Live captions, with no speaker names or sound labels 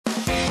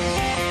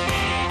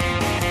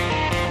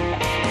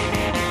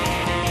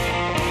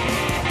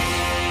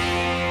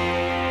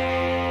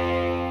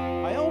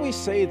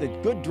say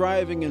that good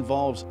driving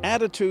involves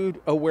attitude,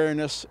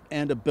 awareness,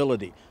 and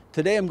ability.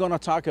 Today I'm going to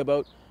talk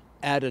about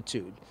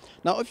attitude.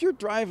 Now, if you're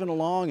driving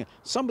along and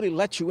somebody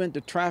lets you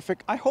into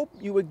traffic, I hope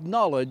you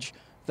acknowledge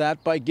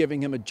that by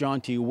giving him a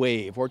jaunty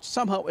wave or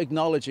somehow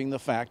acknowledging the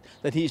fact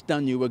that he's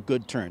done you a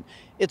good turn.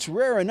 It's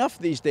rare enough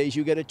these days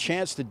you get a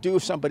chance to do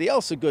somebody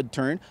else a good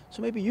turn,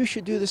 so maybe you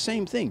should do the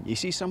same thing. You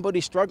see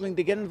somebody struggling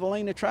to get into the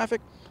lane of traffic?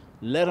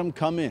 Let them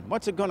come in.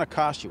 What's it going to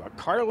cost you? A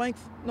car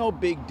length? No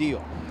big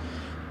deal.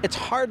 It's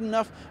hard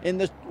enough in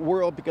this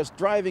world because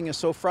driving is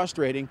so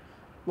frustrating.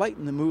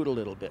 Lighten the mood a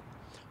little bit.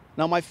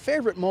 Now, my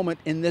favorite moment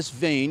in this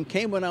vein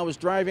came when I was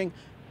driving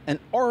an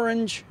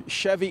orange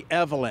Chevy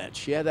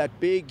Avalanche. Yeah, that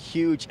big,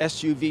 huge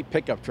SUV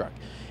pickup truck.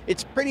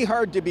 It's pretty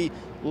hard to be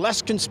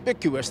less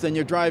conspicuous than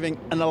you're driving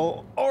an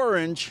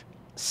orange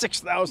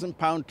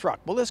 6,000-pound truck.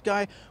 Well, this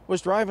guy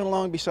was driving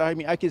along beside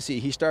me. I could see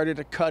he started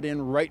to cut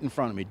in right in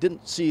front of me.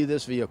 Didn't see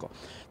this vehicle.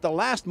 The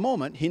last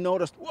moment, he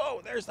noticed,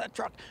 whoa, there's that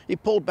truck. He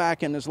pulled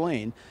back in his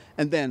lane.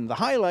 And then the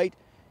highlight,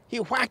 he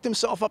whacked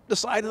himself up the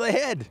side of the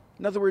head.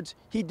 In other words,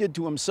 he did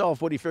to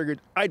himself what he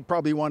figured I'd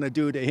probably want to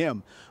do to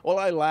him. Well,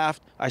 I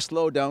laughed, I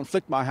slowed down,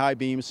 flicked my high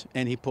beams,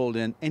 and he pulled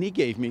in, and he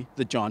gave me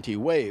the jaunty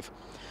wave.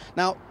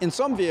 Now, in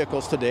some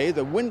vehicles today,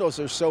 the windows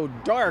are so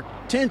dark,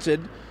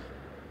 tinted,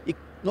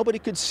 nobody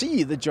could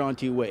see the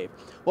jaunty wave.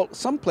 Well,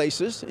 some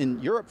places, in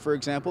Europe, for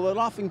example, they'll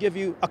often give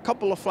you a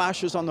couple of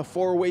flashes on the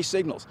four-way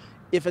signals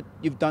if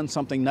you've done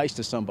something nice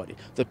to somebody.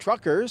 The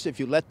truckers, if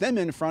you let them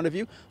in front of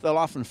you, they'll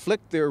often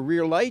flick their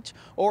rear light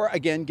or,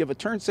 again, give a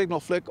turn signal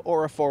flick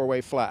or a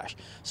four-way flash.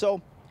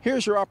 So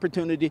here's your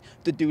opportunity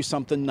to do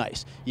something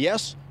nice.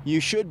 Yes, you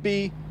should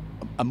be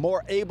a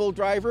more able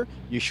driver,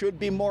 you should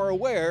be more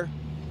aware,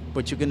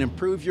 but you can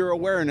improve your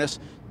awareness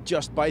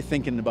just by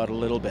thinking about it a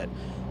little bit.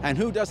 And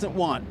who doesn't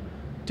want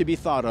to be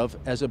thought of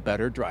as a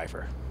better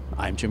driver?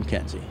 I'm Jim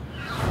Kenzie.